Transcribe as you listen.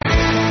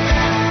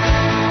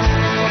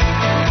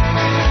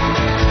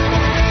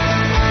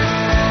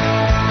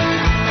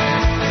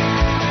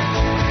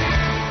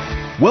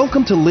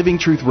Welcome to Living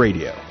Truth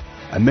Radio,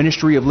 a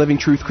ministry of Living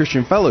Truth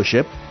Christian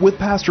Fellowship with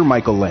Pastor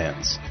Michael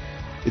Lands.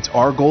 It's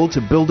our goal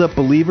to build up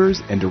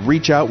believers and to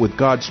reach out with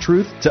God's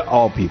truth to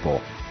all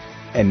people.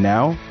 And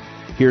now,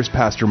 here's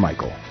Pastor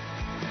Michael.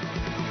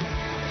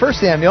 1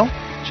 Samuel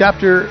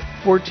chapter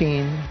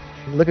 14,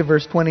 look at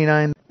verse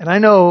 29. And I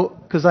know,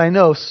 because I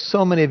know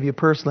so many of you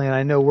personally, and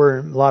I know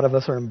a lot of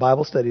us are in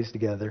Bible studies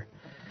together,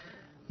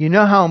 you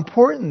know how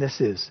important this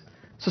is.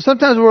 So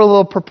sometimes we're a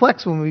little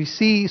perplexed when we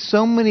see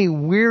so many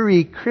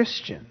weary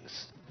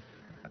Christians.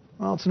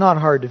 Well, it's not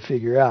hard to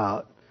figure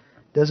out.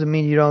 Doesn't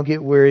mean you don't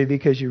get weary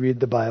because you read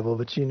the Bible,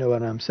 but you know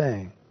what I'm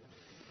saying.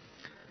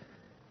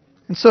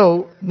 And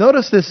so,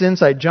 notice this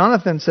insight.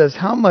 Jonathan says,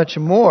 how much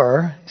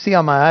more, see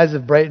how my eyes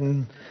have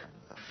brightened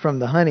from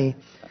the honey,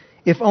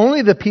 if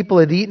only the people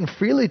had eaten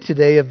freely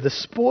today of the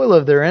spoil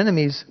of their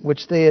enemies,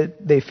 which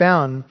they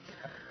found.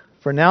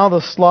 For now the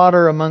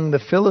slaughter among the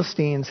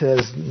Philistines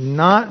has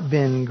not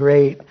been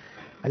great.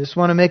 I just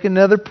want to make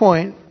another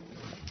point.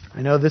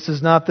 I know this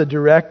is not the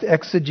direct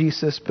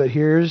exegesis, but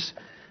here's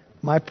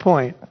my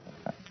point.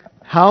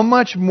 How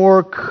much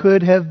more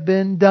could have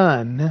been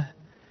done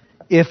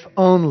if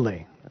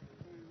only?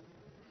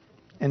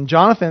 And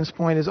Jonathan's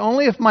point is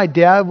only if my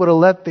dad would have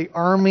let the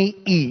army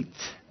eat.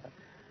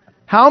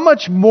 How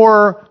much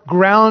more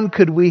ground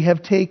could we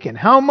have taken?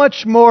 How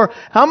much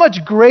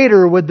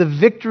greater would the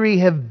victory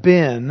have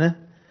been?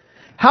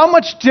 How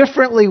much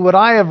differently would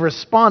I have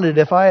responded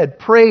if I had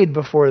prayed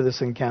before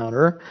this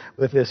encounter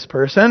with this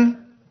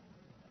person?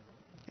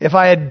 If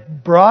I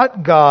had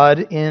brought God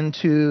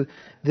into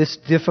this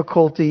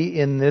difficulty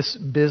in this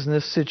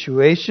business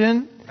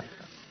situation?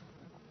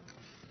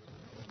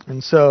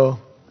 And so,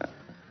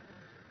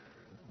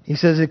 he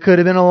says it could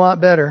have been a lot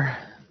better.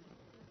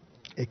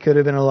 It could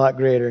have been a lot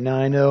greater. Now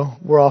I know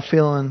we're all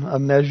feeling a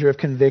measure of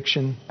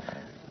conviction.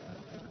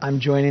 I'm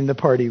joining the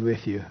party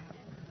with you.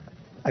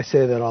 I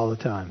say that all the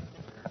time.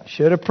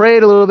 Should have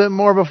prayed a little bit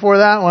more before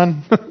that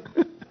one.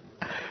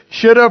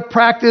 Should have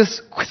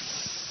practiced.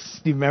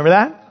 Do you remember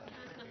that?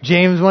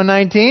 James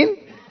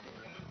 1:19.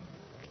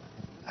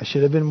 I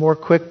should have been more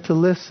quick to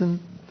listen.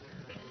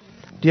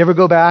 Do you ever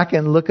go back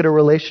and look at a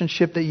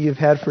relationship that you've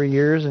had for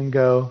years and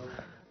go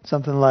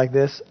something like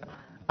this?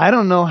 I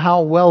don't know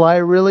how well I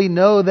really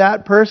know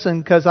that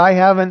person because I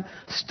haven't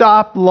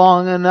stopped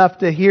long enough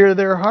to hear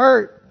their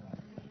heart.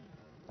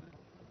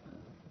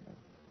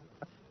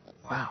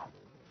 Wow.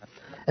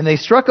 And they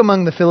struck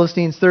among the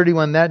Philistines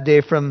 31 that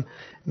day from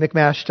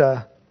Michmash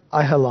to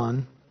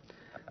Aijalon.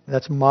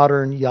 That's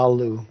modern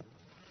Yalu.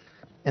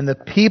 And the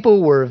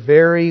people were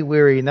very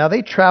weary. Now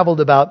they traveled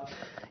about,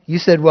 you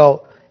said,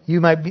 well, you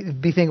might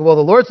be thinking, well,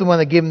 the Lord's the one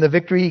that gave them the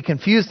victory. He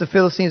confused the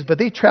Philistines, but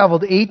they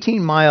traveled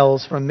 18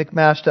 miles from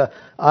Michmash to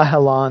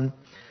Aijalon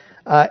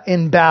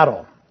in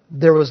battle.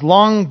 There was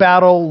long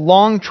battle,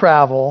 long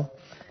travel,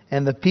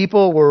 and the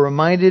people were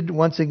reminded,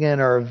 once again,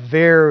 are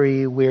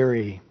very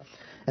weary.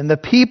 And the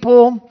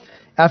people,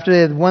 after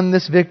they had won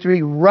this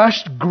victory,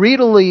 rushed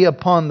greedily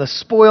upon the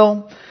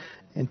spoil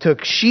and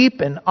took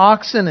sheep and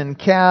oxen and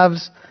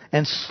calves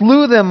and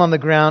slew them on the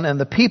ground, and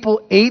the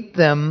people ate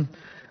them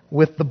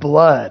with the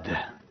blood.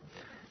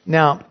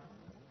 Now,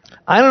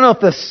 I don't know if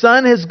the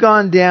sun has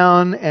gone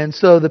down, and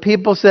so the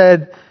people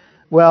said,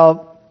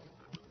 well,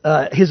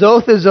 his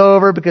oath is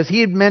over because he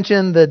had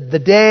mentioned the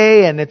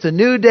day and it's a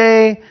new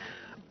day.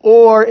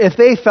 Or if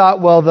they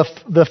thought, well,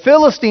 the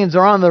Philistines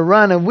are on the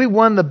run and we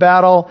won the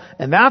battle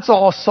and that's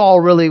all Saul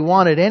really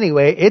wanted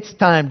anyway. It's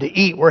time to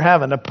eat. We're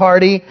having a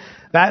party.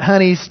 That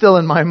honey's still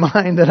in my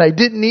mind that I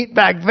didn't eat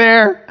back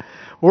there.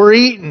 We're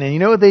eating. And you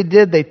know what they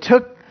did? They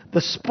took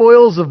the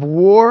spoils of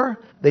war.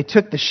 They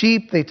took the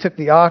sheep, they took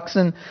the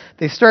oxen,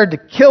 they started to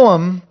kill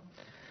them,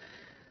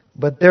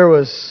 but there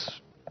was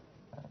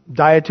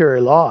dietary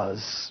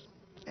laws,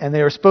 and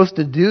they were supposed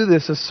to do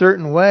this a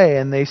certain way,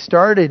 and they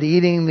started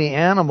eating the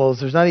animals.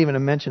 There's not even a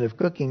mention of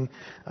cooking.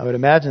 I would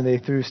imagine they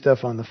threw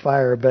stuff on the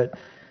fire, but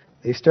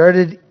they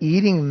started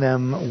eating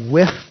them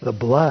with the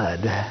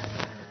blood.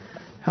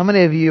 How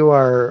many of you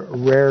are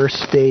rare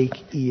steak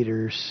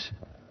eaters?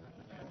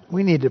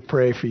 We need to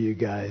pray for you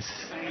guys.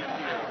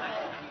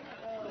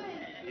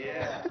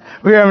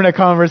 We were having a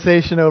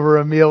conversation over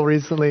a meal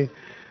recently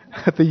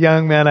with a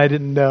young man I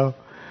didn't know.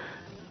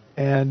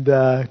 And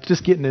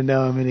just getting to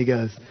know him. And he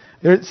goes,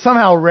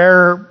 somehow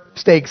rare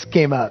steaks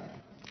came up.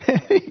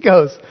 He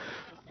goes,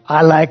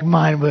 I like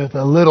mine with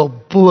a little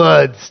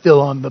blood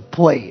still on the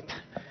plate.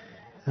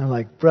 And I'm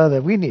like,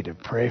 brother, we need to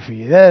pray for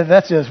you.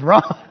 That's just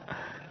wrong.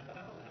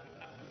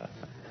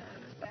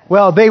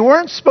 Well, they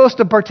weren't supposed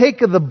to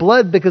partake of the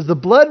blood because the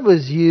blood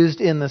was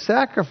used in the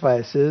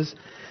sacrifices.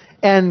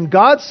 And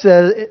God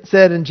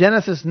said in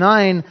Genesis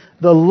 9,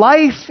 the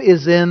life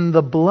is in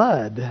the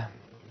blood.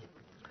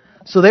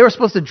 So they were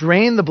supposed to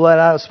drain the blood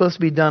out. It was supposed to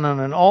be done on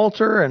an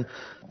altar and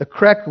the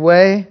correct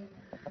way.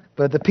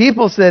 But the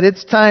people said,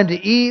 it's time to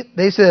eat.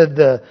 They said,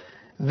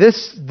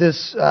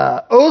 this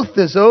oath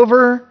is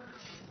over.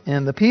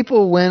 And the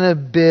people went a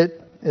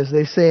bit, as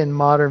they say in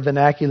modern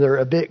vernacular,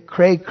 a bit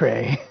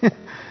cray-cray.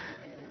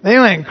 They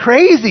went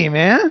crazy,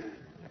 man.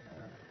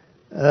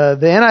 The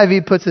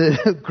NIV puts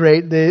it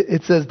great.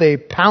 It says they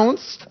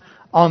pounced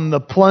on the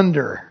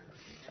plunder.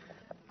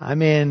 I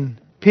mean,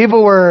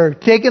 people were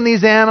taking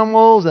these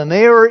animals and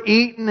they were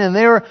eating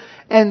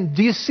and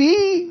do you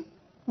see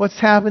what's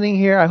happening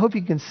here? I hope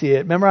you can see it.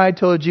 Remember I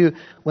told you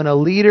when a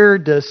leader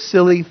does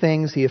silly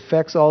things, he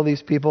affects all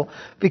these people.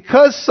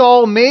 Because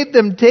Saul made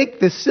them take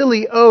the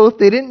silly oath,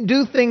 they didn't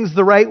do things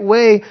the right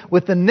way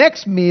with the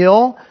next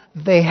meal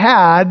they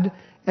had,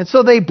 and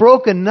so they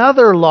broke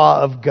another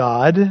law of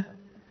God,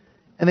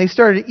 and they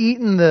started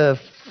eating the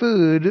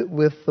food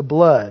with the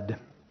blood.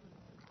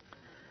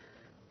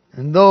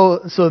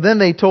 So then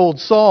they told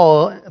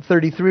Saul,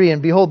 33,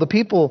 and behold, the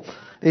people,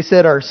 they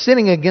said, are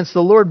sinning against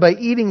the Lord by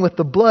eating with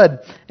the blood.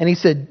 And he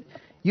said,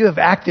 you have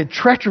acted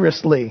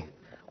treacherously.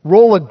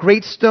 Roll a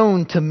great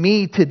stone to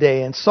me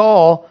today. And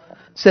Saul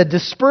said,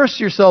 disperse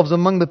yourselves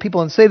among the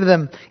people and say to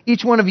them,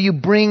 each one of you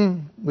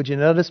bring, would you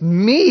notice,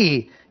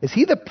 me. Is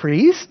he the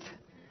priest?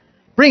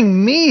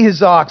 Bring me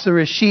his ox or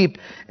his sheep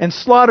and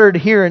slaughter it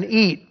here and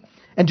eat.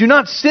 And do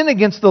not sin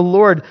against the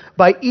Lord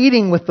by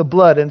eating with the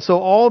blood. And so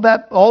all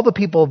the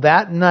people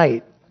that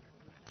night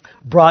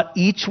brought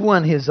each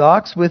one his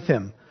ox with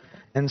him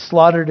and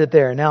slaughtered it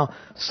there. Now,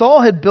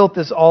 Saul had built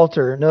this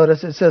altar.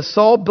 Notice it says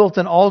Saul built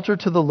an altar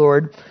to the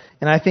Lord,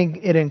 and I think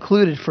it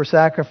included for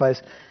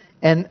sacrifice.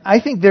 And I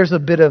think there's a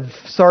bit of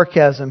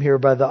sarcasm here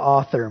by the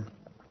author.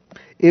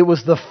 It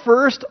was the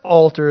first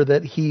altar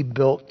that he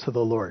built to the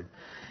Lord.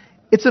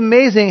 It's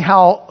amazing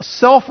how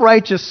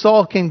self-righteous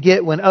Saul can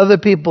get when other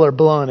people are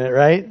blowing it,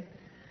 right?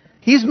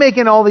 He's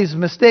making all these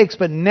mistakes,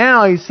 but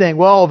now he's saying,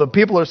 well, the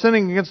people are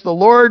sinning against the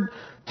Lord.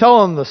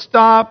 Tell them to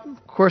stop.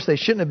 Of course, they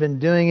shouldn't have been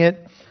doing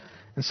it.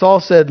 And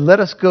Saul said, let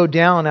us go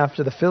down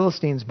after the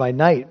Philistines by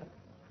night.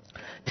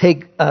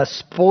 Take a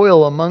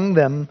spoil among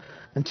them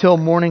until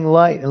morning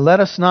light, and let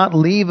us not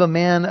leave a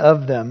man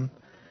of them.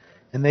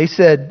 And they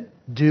said,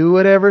 do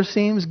whatever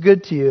seems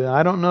good to you.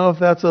 I don't know if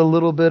that's a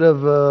little bit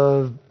of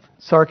a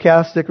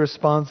sarcastic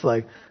response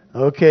like,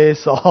 okay,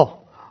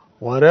 Saul,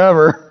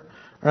 whatever,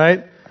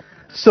 right?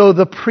 So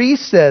the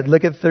priest said,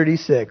 look at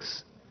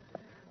 36,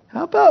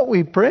 how about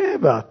we pray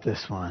about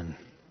this one?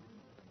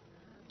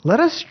 Let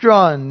us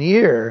draw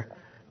near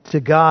to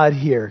God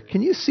here.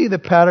 Can you see the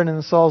pattern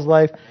in Saul's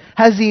life?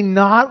 Has he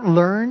not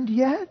learned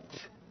yet?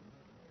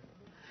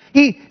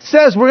 He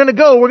says, we're going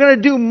to go, we're going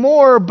to do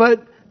more,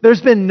 but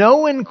there's been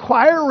no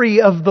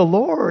inquiry of the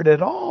Lord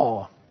at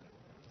all.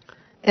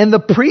 And the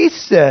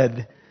priest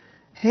said,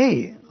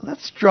 hey,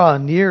 let's draw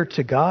near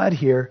to God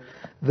here.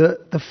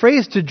 The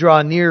phrase to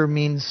draw near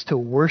means to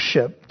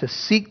worship, to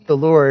seek the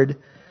Lord,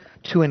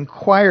 to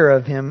inquire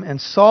of him. And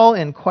Saul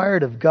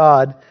inquired of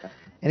God,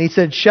 and he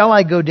said, shall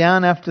I go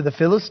down after the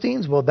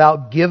Philistines? Wilt thou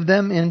give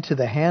them into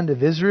the hand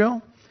of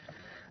Israel?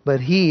 But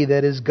he,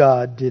 that is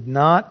God, did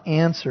not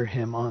answer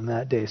him on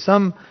that day.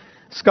 Some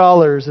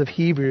scholars of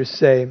Hebrews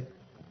say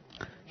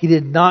he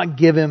did not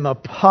give him a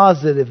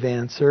positive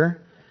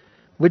answer,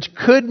 which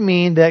could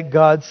mean that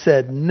God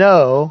said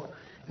no.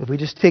 If we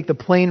just take the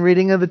plain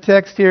reading of the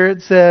text here,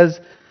 it says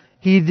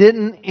he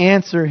didn't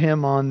answer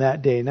him on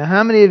that day. Now,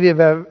 how many of you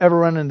have ever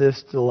run into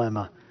this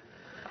dilemma?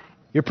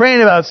 You're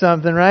praying about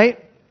something, right?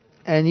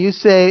 And you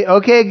say,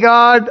 okay,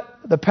 God,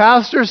 the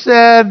pastor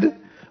said,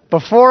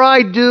 before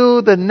I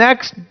do the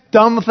next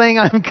dumb thing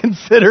I'm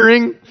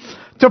considering,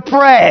 to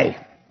pray.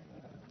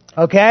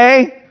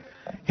 Okay?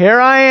 Here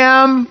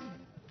I am.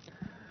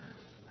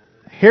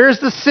 Here's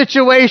the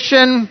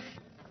situation.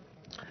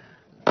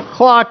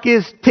 Clock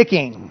is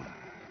ticking.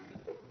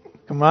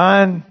 Come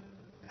on.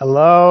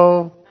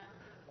 Hello?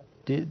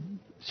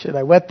 Should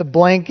I wet the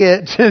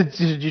blanket?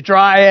 Should you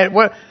try it?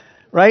 What?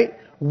 Right?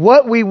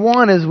 What we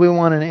want is we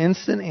want an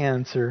instant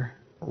answer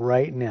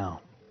right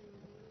now.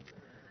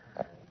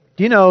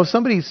 Do you know,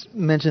 somebody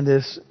mentioned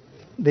this.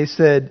 They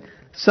said,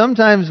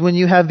 sometimes when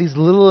you have these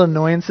little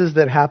annoyances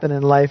that happen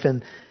in life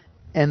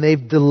and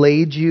they've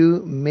delayed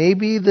you,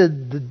 maybe the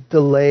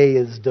delay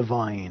is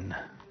divine.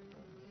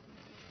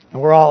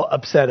 And we're all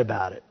upset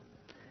about it.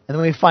 And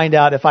then we find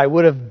out if I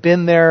would have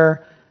been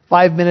there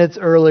 5 minutes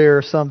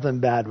earlier, something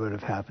bad would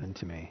have happened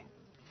to me.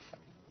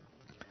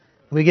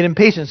 We get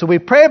impatient. So we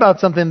pray about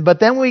something,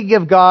 but then we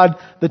give God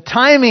the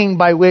timing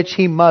by which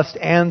he must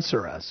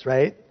answer us,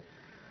 right?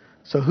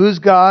 So who's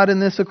God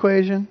in this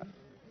equation?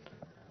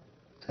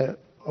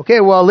 Okay,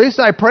 well, at least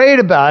I prayed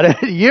about it.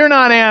 You're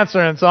not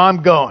answering, so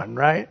I'm going,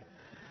 right?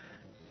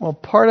 Well,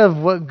 part of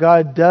what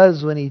God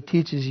does when he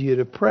teaches you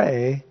to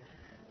pray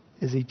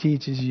is he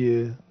teaches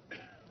you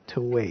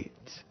to wait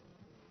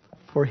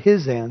for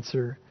his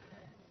answer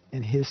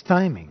and his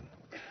timing.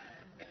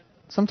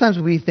 Sometimes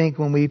we think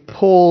when we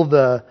pull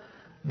the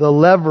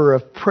lever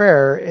of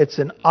prayer, it's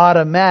an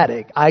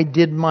automatic. I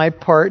did my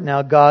part,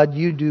 now God,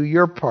 you do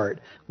your part,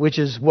 which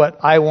is what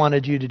I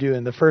wanted you to do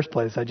in the first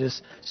place. I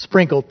just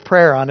sprinkled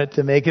prayer on it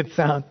to make it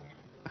sound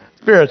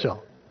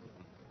spiritual.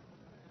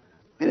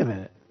 Wait a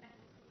minute.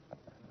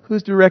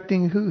 Who's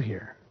directing who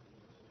here?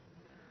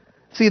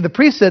 See, the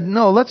priest said,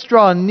 no, let's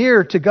draw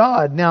near to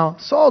God. Now,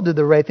 Saul did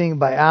the right thing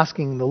by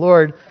asking the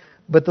Lord,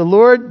 but the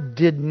Lord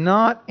did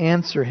not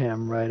answer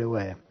him right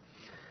away.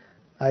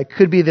 It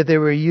could be that they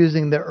were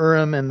using the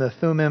Urim and the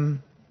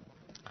Thummim,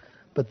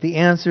 but the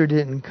answer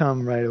didn't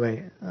come right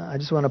away. I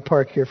just want to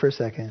park here for a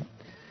second.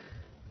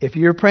 If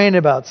you're praying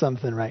about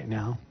something right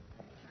now,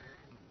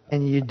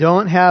 and you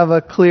don't have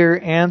a clear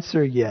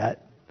answer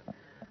yet,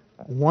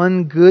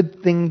 one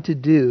good thing to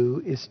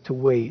do is to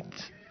wait.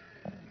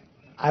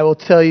 I will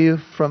tell you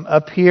from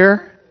up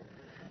here,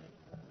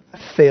 I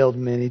failed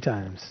many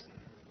times.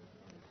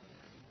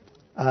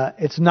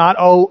 It's not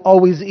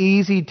always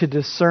easy to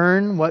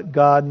discern what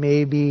God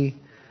may be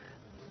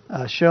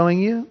showing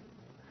you.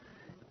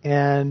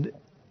 And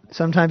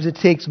sometimes it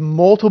takes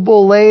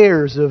multiple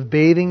layers of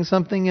bathing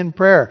something in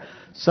prayer.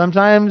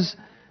 Sometimes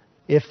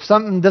if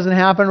something doesn't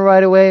happen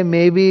right away,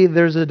 maybe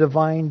there's a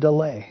divine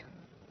delay.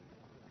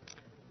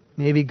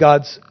 Maybe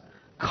God's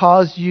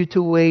caused you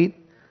to wait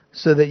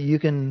so that you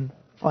can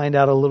find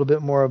out a little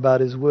bit more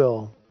about His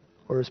will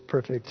or His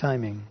perfect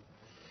timing.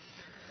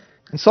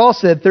 And Saul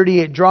said,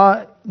 38,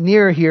 draw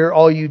near here,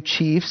 all you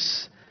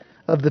chiefs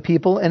of the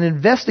people, and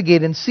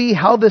investigate and see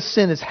how this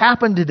sin has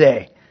happened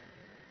today.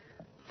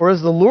 For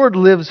as the Lord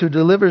lives who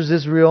delivers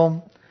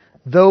Israel,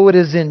 though it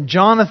is in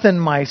Jonathan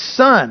my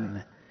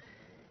son,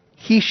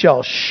 he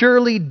shall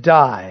surely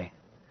die.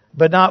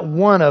 But not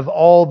one of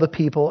all the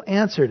people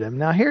answered him.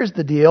 Now here's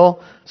the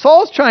deal.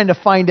 Saul's trying to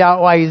find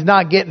out why he's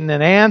not getting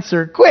an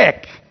answer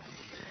quick.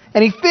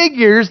 And he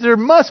figures there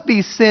must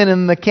be sin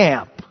in the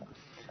camp.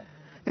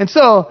 And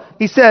so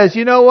he says,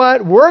 you know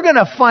what? We're going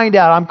to find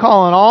out. I'm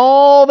calling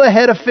all the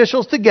head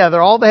officials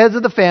together, all the heads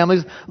of the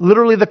families,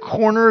 literally the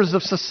corners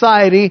of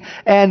society,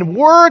 and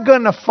we're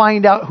going to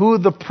find out who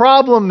the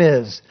problem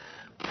is.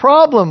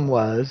 Problem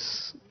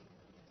was,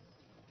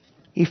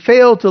 he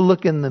failed to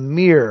look in the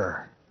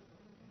mirror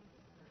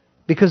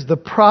because the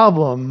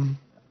problem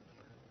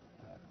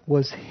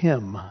was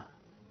him.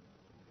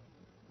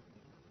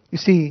 You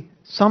see,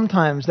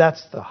 sometimes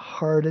that's the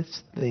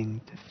hardest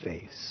thing to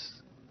face.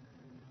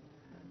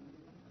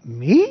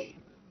 Me?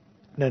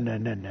 No.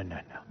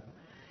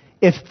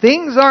 If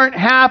things aren't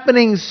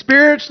happening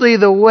spiritually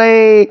the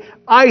way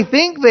I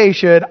think they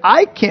should,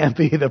 I can't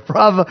be the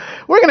problem.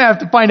 We're going to have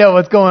to find out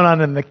what's going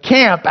on in the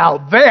camp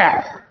out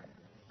there.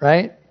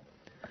 Right?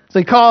 So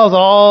he calls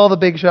all the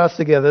big shots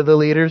together, the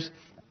leaders.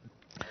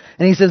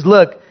 And he says,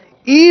 look,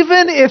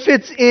 even if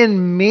it's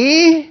in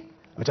me,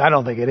 which I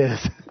don't think it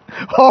is,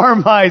 or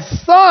my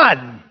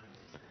son,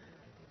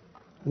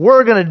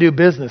 we're going to do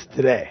business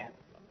today.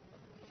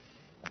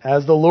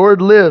 As the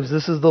Lord lives,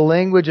 this is the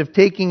language of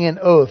taking an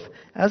oath.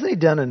 Hasn't he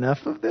done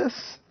enough of this?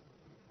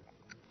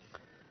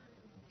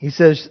 He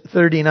says,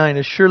 39,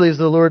 as surely as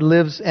the Lord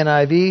lives,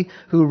 NIV,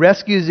 who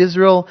rescues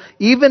Israel,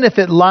 even if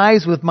it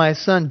lies with my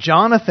son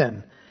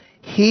Jonathan,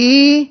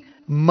 he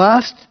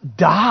must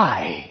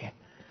die.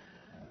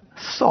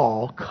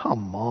 Saul,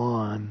 come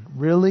on,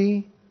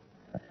 really?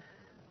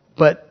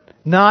 But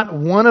not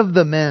one of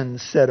the men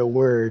said a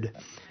word.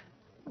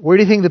 Where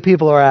do you think the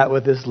people are at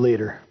with this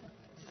leader?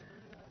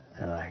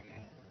 They're like,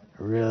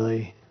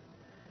 really?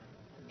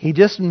 He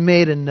just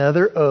made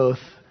another oath.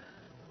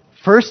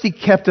 First, he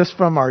kept us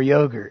from our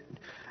yogurt.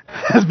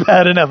 That's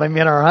bad enough. I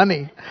mean, our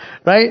honey,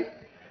 right?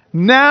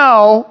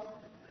 Now,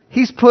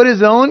 he's put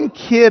his own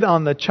kid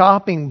on the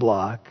chopping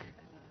block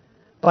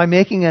by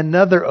making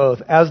another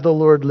oath. As the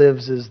Lord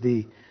lives is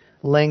the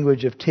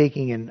language of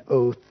taking an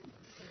oath.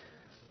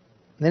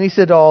 And then he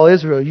said to all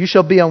Israel, you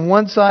shall be on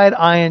one side,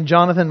 I and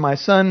Jonathan, my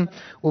son,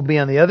 will be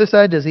on the other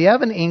side. Does he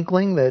have an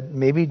inkling that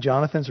maybe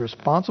Jonathan's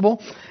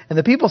responsible? And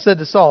the people said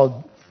to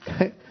Saul,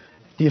 do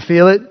you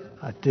feel it?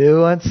 I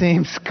do. It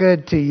seems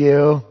good to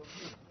you.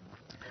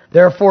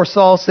 Therefore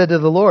Saul said to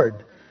the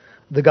Lord,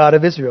 the God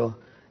of Israel,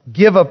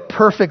 give a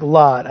perfect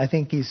lot. I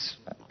think he's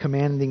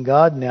commanding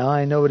God now.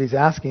 I know what he's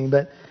asking,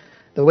 but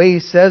the way he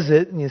says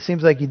it, it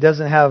seems like he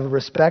doesn't have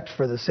respect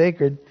for the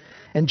sacred.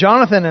 And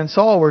Jonathan and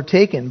Saul were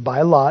taken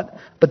by lot,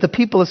 but the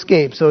people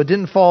escaped, so it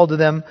didn't fall to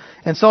them.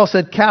 And Saul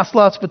said, cast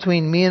lots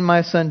between me and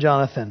my son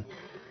Jonathan.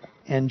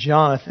 And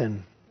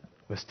Jonathan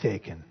was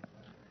taken.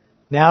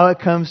 Now it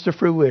comes to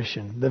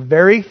fruition. The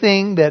very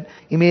thing that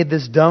he made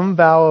this dumb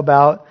vow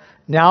about,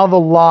 now the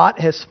lot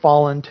has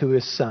fallen to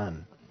his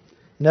son.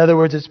 In other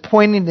words, it's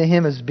pointing to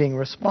him as being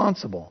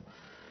responsible.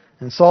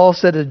 And Saul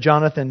said to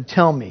Jonathan,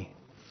 tell me,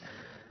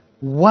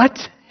 what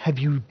have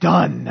you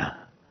done,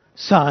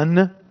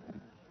 son?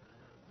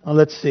 Well,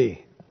 let's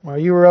see. While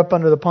you were up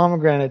under the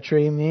pomegranate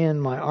tree, me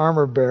and my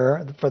armor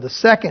bearer, for the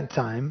second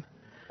time,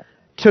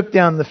 took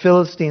down the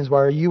Philistines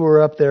while you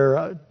were up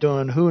there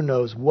doing who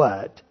knows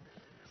what.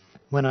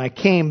 When I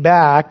came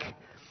back,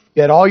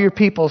 you had all your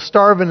people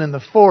starving in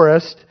the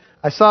forest.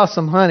 I saw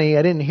some honey.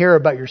 I didn't hear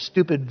about your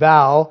stupid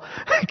vow.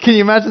 Can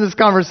you imagine this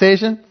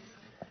conversation?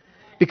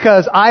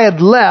 Because I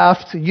had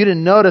left, you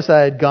didn't notice I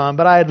had gone,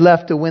 but I had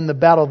left to win the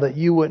battle that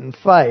you wouldn't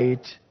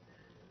fight.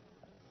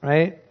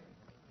 Right?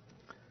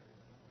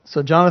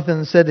 So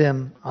Jonathan said to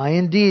him, I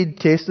indeed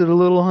tasted a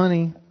little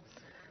honey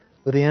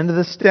with the end of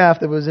the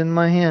staff that was in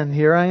my hand.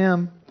 Here I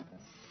am.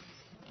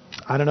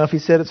 I don't know if he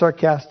said it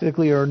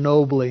sarcastically or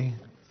nobly.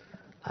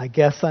 I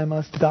guess I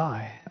must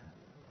die.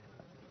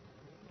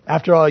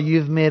 After all,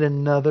 you've made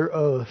another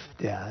oath,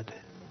 Dad.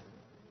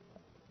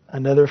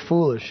 Another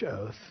foolish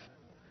oath.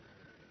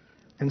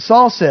 And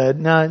Saul said,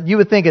 now you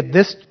would think at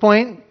this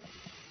point,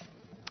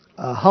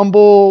 a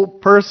humble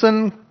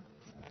person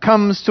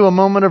comes to a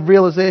moment of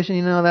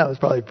realization, that was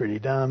probably pretty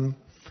dumb.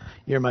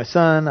 You're my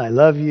son, I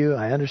love you,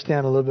 I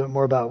understand a little bit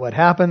more about what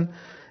happened.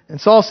 And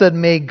Saul said,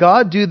 may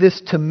God do this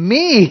to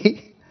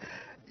me.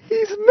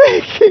 He's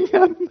making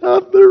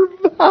another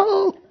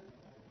vow.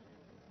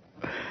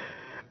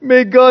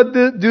 May God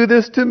do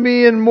this to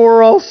me and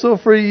more also,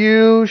 for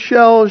you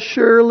shall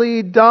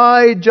surely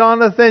die,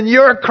 Jonathan.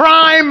 Your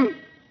crime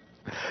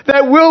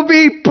that will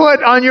be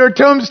put on your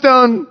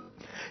tombstone.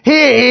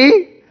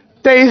 He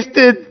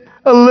tasted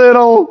a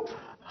little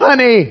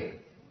honey.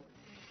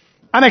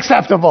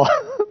 Unacceptable.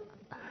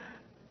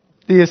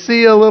 Do you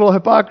see a little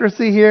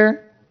hypocrisy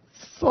here?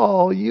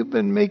 Saul, you've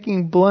been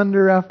making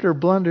blunder after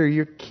blunder.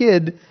 Your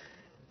kid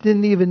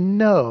didn't even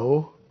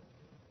know.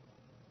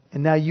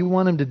 And now you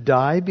want him to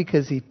die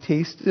because he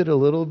tasted a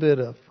little bit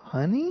of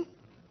honey?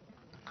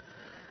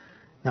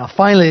 Now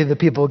finally the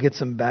people get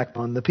some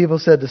backbone. The people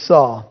said to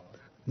Saul,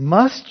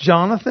 must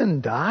Jonathan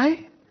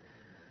die?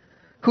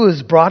 Who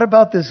has brought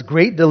about this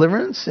great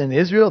deliverance in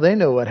Israel? They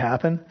know what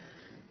happened.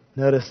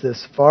 Notice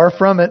this, far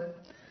from it.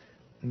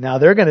 Now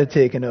they're going to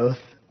take an oath.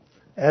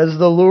 As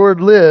the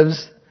Lord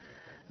lives,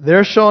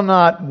 there shall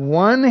not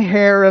one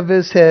hair of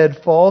his head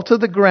fall to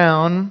the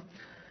ground,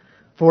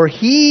 for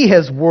he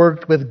has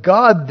worked with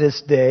God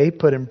this day,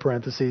 put in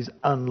parentheses,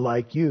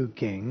 unlike you,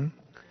 king.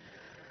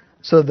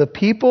 So the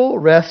people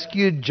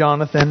rescued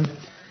Jonathan,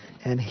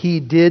 and he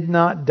did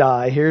not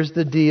die. Here's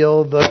the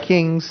deal. The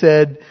king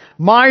said,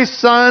 my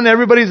son,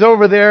 everybody's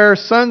over there,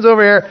 son's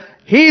over here,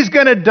 he's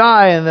going to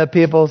die. And the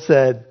people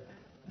said,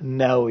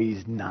 no,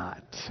 he's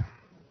not.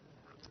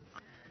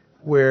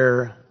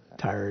 We're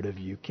tired of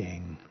you,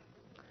 king.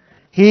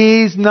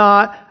 He's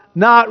not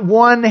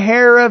one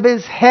hair of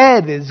his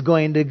head is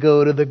going to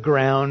go to the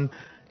ground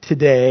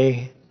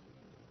today.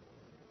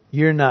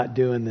 You're not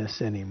doing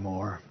this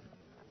anymore.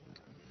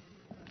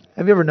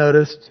 Have you ever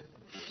noticed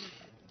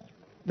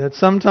that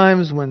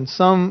sometimes when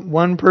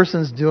one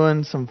person's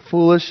doing some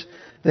foolish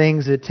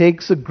things, it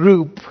takes a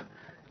group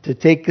to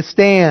take a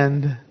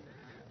stand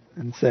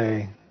and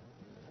say,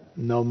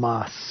 no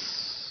mas.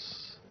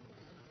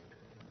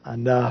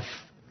 Enough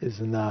is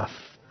enough.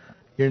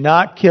 You're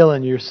not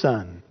killing your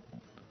son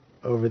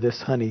over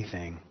this honey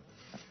thing.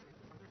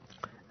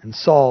 And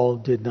Saul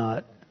did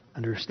not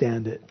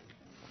understand it.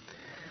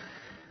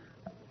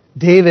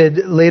 David,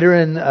 later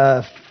in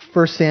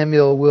 1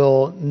 Samuel,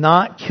 will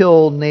not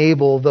kill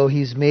Nabal, though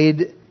he's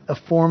made a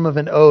form of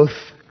an oath,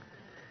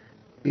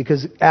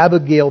 because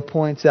Abigail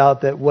points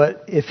out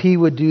that if he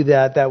would do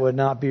that, that would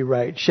not be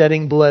right.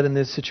 Shedding blood in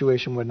this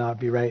situation would not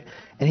be right.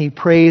 And he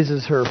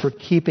praises her for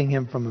keeping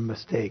him from a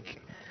mistake.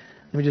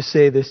 Let me just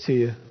say this to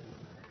you.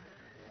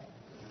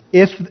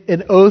 If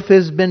an oath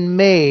has been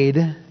made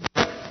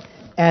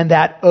and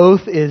that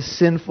oath is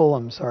sinful,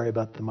 I'm sorry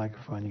about the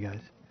microphone, you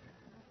guys,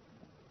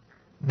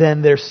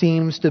 then there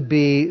seems to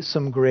be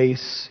some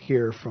grace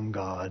here from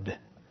God.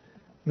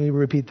 Let me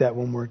repeat that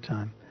one more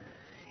time.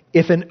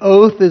 If an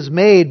oath is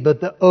made,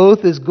 but the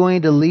oath is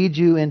going to lead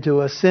you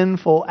into a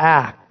sinful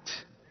act,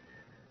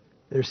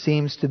 there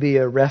seems to be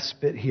a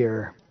respite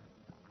here.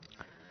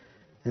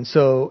 And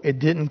so it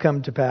didn't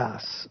come to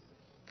pass.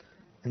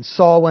 And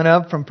Saul went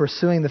up from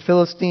pursuing the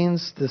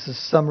Philistines. This is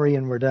summary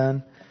and we're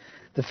done.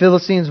 The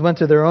Philistines went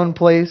to their own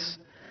place.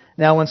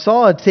 Now when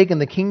Saul had taken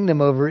the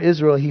kingdom over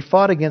Israel, he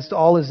fought against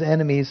all his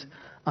enemies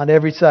on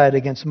every side,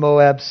 against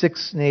Moab,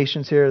 6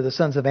 nations here, the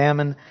sons of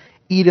Ammon,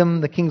 Edom,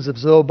 the kings of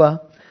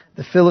Zobah,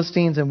 the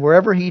Philistines, and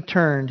wherever he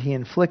turned, he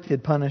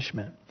inflicted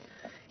punishment.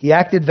 He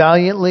acted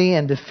valiantly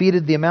and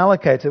defeated the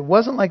Amalekites. It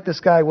wasn't like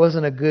this guy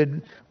wasn't a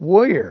good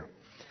warrior.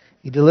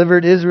 He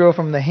delivered Israel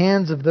from the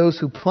hands of those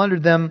who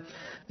plundered them.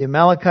 The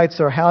Amalekites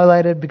are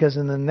highlighted because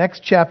in the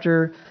next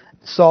chapter,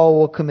 Saul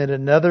will commit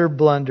another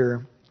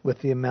blunder with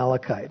the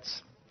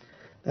Amalekites.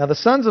 Now the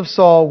sons of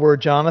Saul were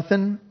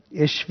Jonathan,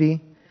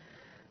 Ishvi,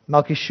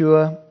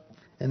 Malchishua,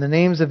 and the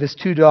names of his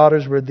 2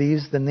 daughters were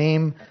these. The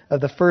name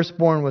of the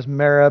firstborn was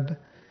Merab.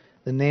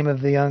 The name of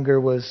the younger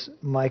was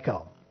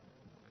Michal.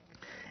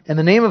 And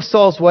the name of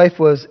Saul's wife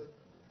was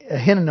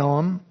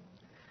Ahinoam,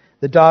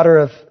 the daughter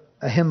of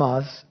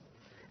Ahimaaz.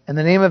 And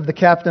the name of the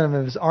captain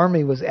of his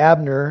army was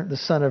Abner, the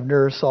son of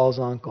Ner, Saul's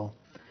uncle.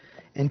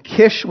 And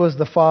Kish was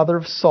the father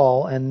of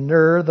Saul, and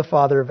Ner, the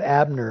father of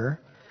Abner,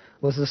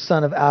 was the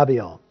son of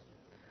Abiel.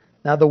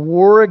 Now the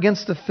war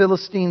against the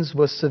Philistines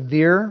was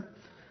severe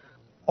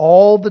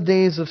all the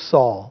days of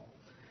Saul.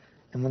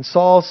 And when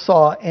Saul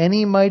saw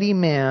any mighty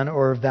man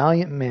or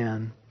valiant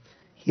man,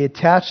 he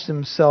attached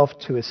himself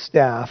to his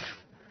staff.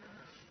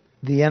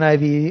 The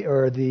NIV,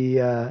 or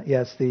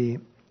the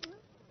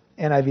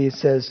NIV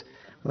says,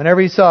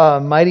 whenever he saw a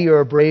mighty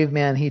or a brave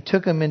man, he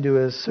took him into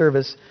his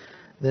service.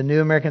 The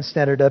New American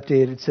Standard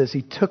Updated says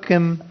he took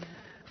him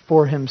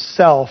for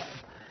himself.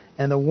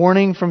 And the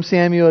warning from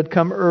Samuel had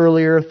come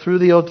earlier through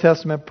the Old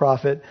Testament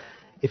prophet.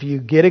 If you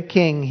get a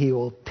king, he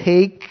will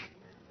take,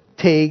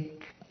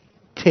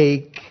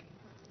 take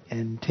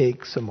and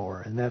take some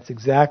more. And that's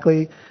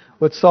exactly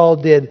what Saul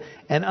did.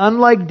 And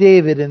unlike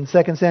David in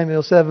 2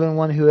 Samuel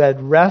 7:1, who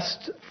had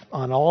rest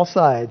on all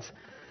sides,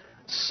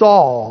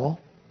 Saul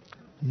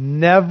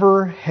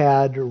never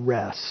had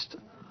rest.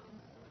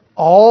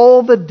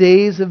 All the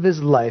days of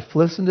his life,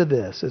 listen to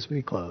this as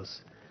we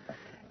close,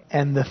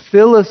 and the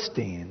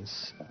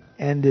Philistines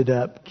ended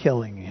up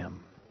killing him.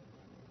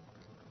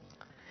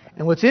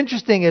 And what's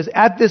interesting is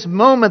at this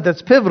moment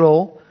that's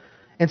pivotal,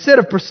 instead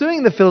of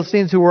pursuing the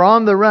Philistines who were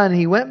on the run,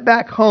 he went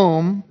back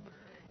home,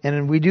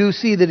 and we do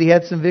see that he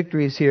had some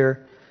victories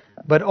here,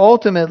 but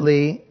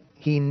ultimately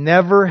he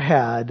never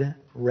had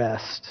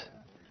rest.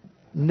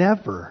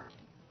 Never.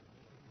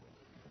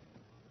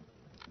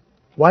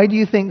 Why do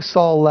you think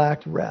Saul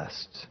lacked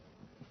rest?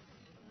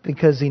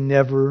 Because he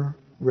never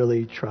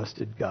really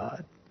trusted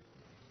God.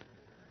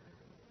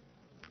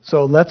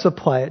 So let's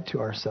apply it to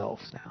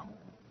ourselves now.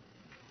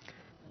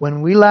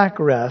 When we lack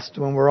rest,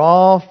 when we're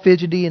all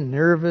fidgety and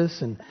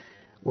nervous and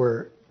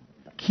we're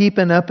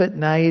keeping up at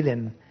night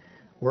and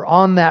we're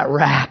on that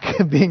rack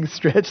being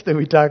stretched that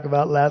we talked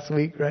about last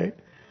week, right?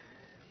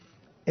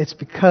 It's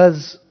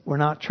because we're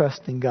not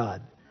trusting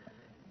God.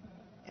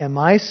 Am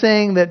I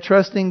saying that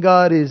trusting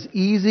God is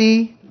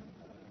easy?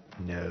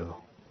 No.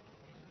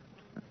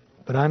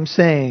 But I'm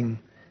saying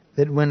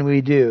that when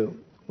we do,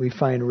 we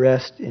find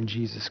rest in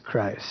Jesus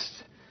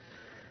Christ.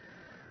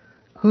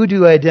 Who do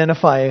you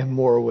identify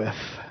more with?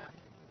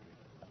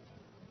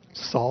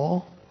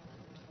 Saul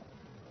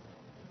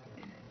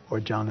or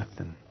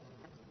Jonathan?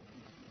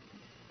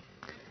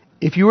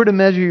 If you were to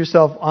measure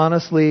yourself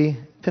honestly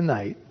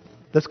tonight,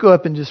 let's go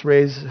up and just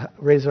raise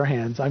our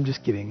hands. I'm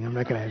just kidding. I'm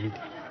not going to have you.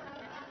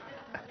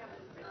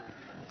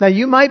 Now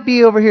you might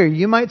be over here.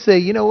 You might say,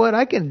 you know what?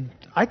 I can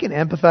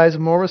empathize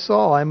more with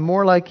Saul. I'm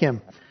more like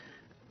him.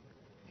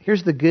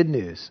 Here's the good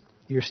news.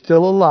 You're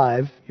still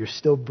alive. You're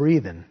still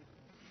breathing.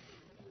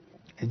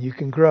 And you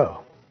can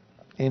grow.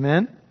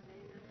 Amen?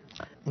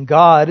 And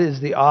God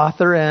is the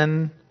author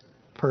and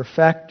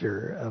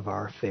perfecter of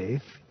our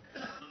faith.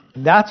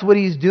 And that's what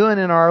He's doing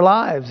in our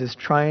lives, is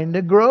trying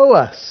to grow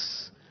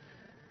us.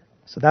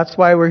 So that's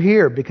why we're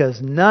here,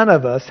 because none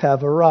of us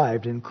have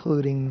arrived,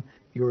 including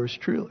yours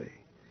truly.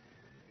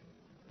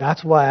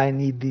 That's why I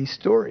need these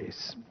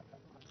stories.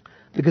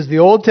 Because the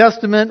Old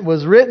Testament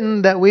was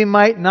written that we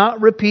might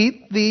not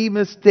repeat the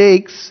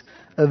mistakes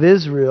of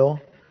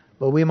Israel,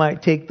 but we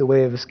might take the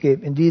way of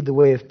escape, indeed the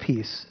way of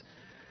peace,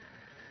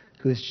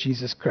 who is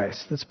Jesus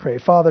Christ. Let's pray.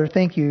 Father,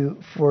 thank you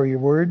for your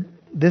word.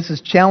 This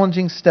is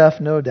challenging stuff,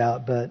 no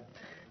doubt, but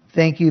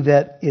thank you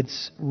that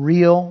it's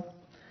real,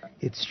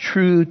 it's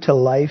true to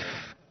life,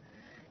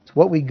 it's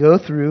what we go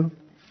through.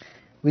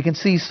 We can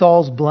see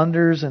Saul's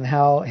blunders and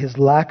how his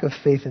lack of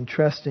faith and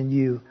trust in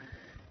you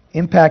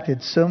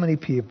impacted so many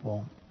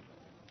people,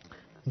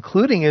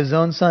 including his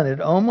own son.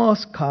 It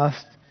almost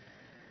cost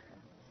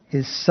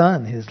his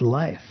son his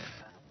life.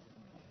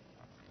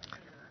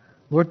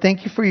 Lord,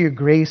 thank you for your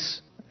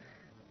grace,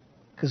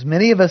 because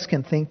many of us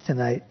can think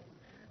tonight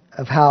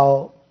of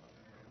how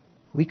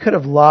we could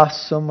have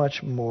lost so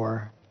much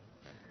more,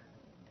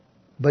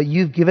 but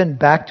you've given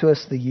back to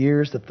us the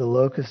years that the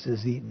locust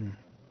has eaten,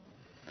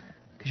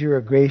 because you're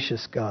a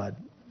gracious God.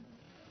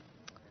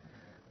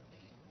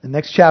 The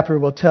next chapter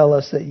will tell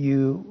us that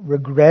you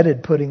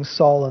regretted putting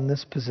Saul in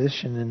this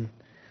position. And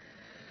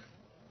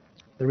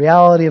the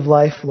reality of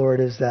life, Lord,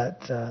 is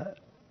that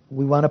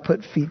we want to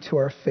put feet to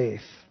our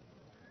faith.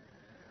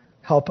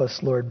 Help us,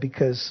 Lord,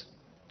 because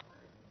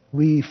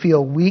we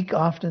feel weak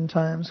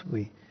oftentimes.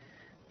 We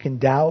can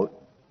doubt.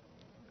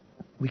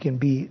 We can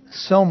be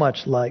so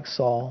much like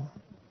Saul.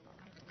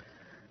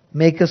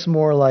 Make us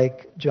more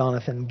like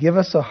Jonathan. Give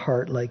us a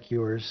heart like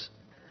yours.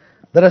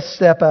 Let us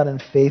step out in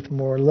faith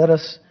more. Let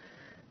us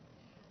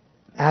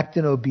act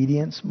in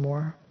obedience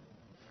more.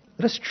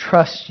 Let us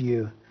trust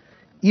you,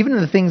 even in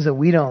the things that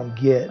we don't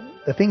get,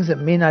 the things that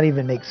may not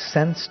even make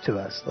sense to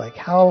us. Like,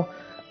 how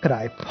could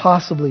I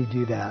possibly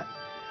do that?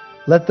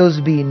 Let those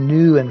be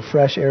new and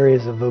fresh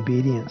areas of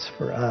obedience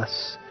for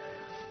us.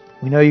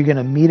 We know you're going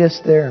to meet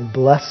us there and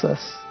bless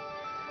us.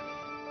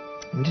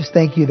 We just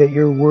thank you that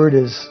your word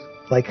is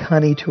like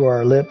honey to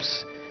our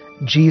lips.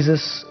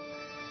 Jesus,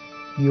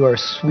 you are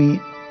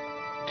sweet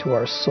to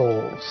our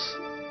souls.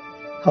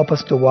 Help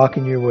us to walk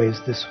in your ways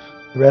the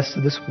rest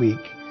of this week.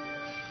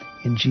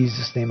 In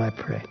Jesus' name I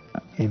pray.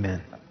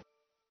 Amen.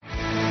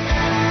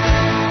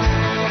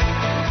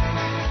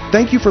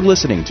 Thank you for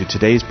listening to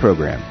today's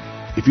program.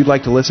 If you'd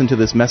like to listen to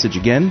this message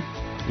again,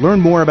 learn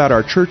more about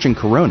our church in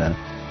Corona,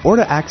 or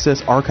to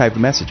access archived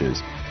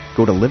messages,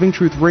 go to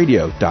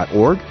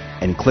livingtruthradio.org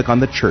and click on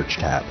the Church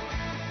tab.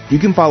 You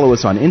can follow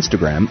us on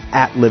Instagram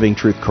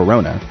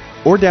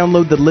 @LivingTruthCorona, or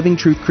download the Living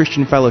Truth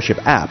Christian Fellowship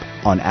app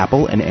on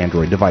Apple and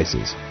Android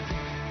devices.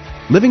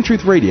 Living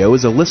Truth Radio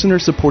is a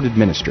listener-supported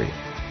ministry.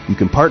 You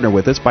can partner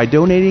with us by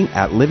donating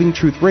at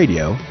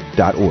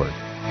livingtruthradio.org.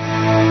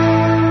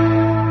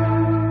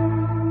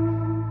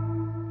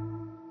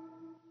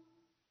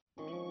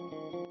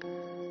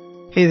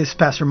 Hey, this is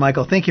Pastor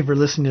Michael. Thank you for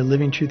listening to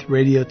Living Truth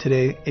Radio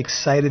today.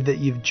 Excited that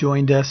you've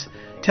joined us.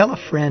 Tell a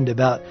friend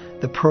about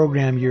the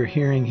program you're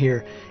hearing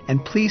here,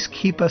 and please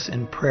keep us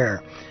in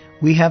prayer.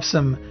 We have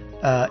some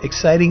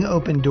exciting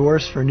open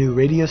doors for new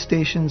radio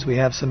stations. We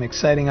have some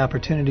exciting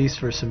opportunities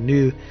for some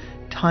new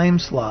time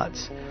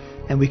slots,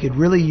 and we could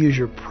really use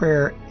your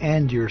prayer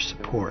and your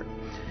support.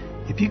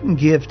 If you can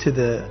give to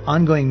the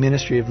ongoing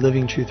ministry of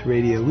Living Truth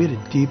Radio, we'd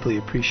deeply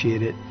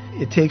appreciate it.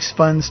 It takes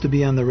funds to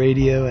be on the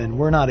radio, and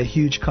we're not a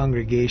huge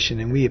congregation,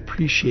 and we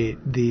appreciate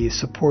the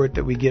support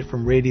that we get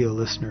from radio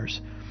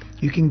listeners.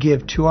 You can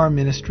give to our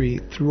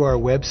ministry through our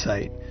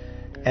website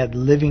at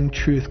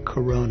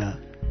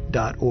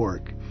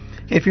livingtruthcorona.org.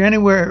 If you're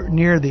anywhere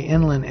near the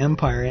Inland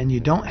Empire and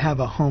you don't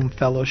have a home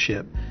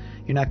fellowship,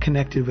 you're not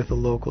connected with a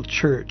local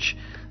church,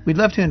 we'd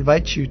love to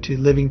invite you to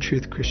Living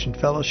Truth Christian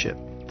Fellowship.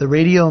 The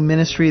radio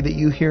ministry that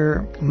you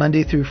hear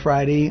Monday through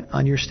Friday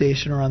on your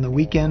station or on the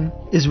weekend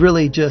is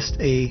really just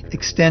an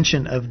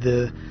extension of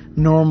the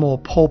normal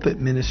pulpit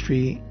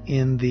ministry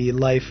in the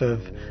life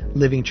of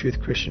Living Truth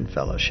Christian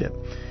Fellowship.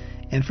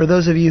 And for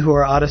those of you who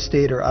are out of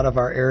state or out of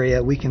our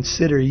area, we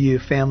consider you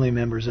family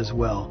members as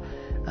well.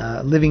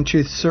 Living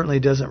Truth certainly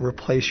doesn't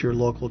replace your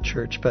local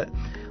church, but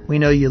we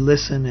know you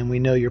listen and we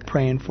know you're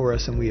praying for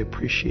us, and we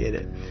appreciate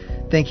it.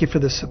 Thank you for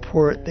the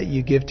support that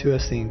you give to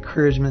us, the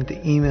encouragement, the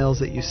emails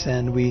that you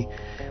send. We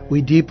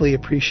deeply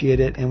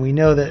appreciate it, and we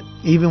know that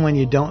even when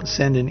you don't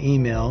send an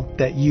email,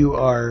 that you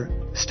are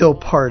still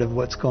part of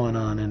what's going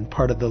on and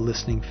part of the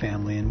listening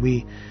family. And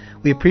we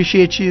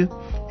appreciate you,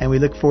 and we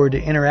look forward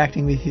to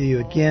interacting with you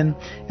again.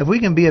 If we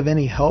can be of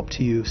any help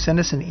to you, send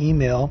us an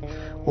email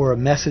or a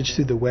message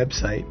through the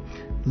website,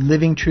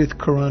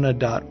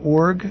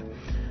 livingtruthcorona.org,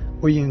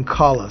 or you can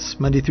call us.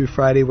 Monday through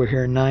Friday, we're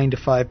here 9 to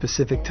 5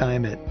 Pacific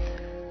Time at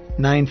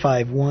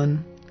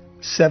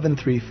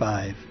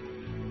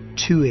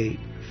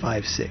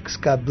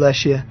 951-735-2856. God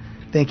bless you.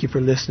 Thank you for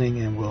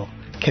listening, and we'll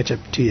catch up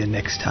to you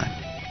next time.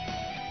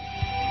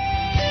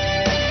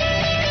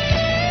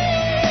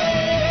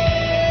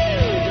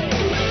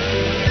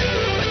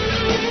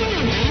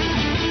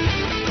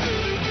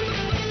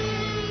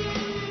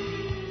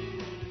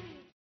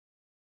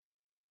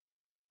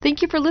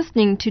 Thank you for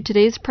listening to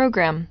today's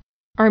program.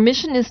 Our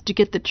mission is to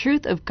get the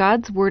truth of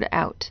God's Word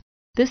out.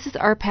 This is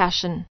our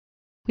passion.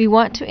 We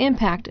want to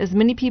impact as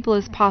many people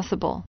as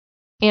possible,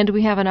 and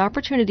we have an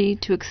opportunity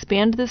to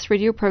expand this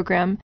radio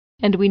program,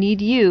 and we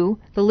need you,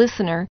 the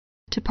listener,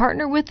 to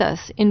partner with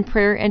us in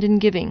prayer and in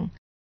giving.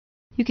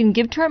 You can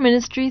give to our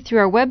ministry through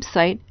our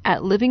website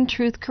at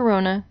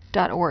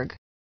livingtruthcorona.org.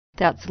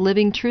 That's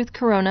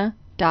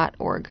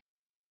livingtruthcorona.org.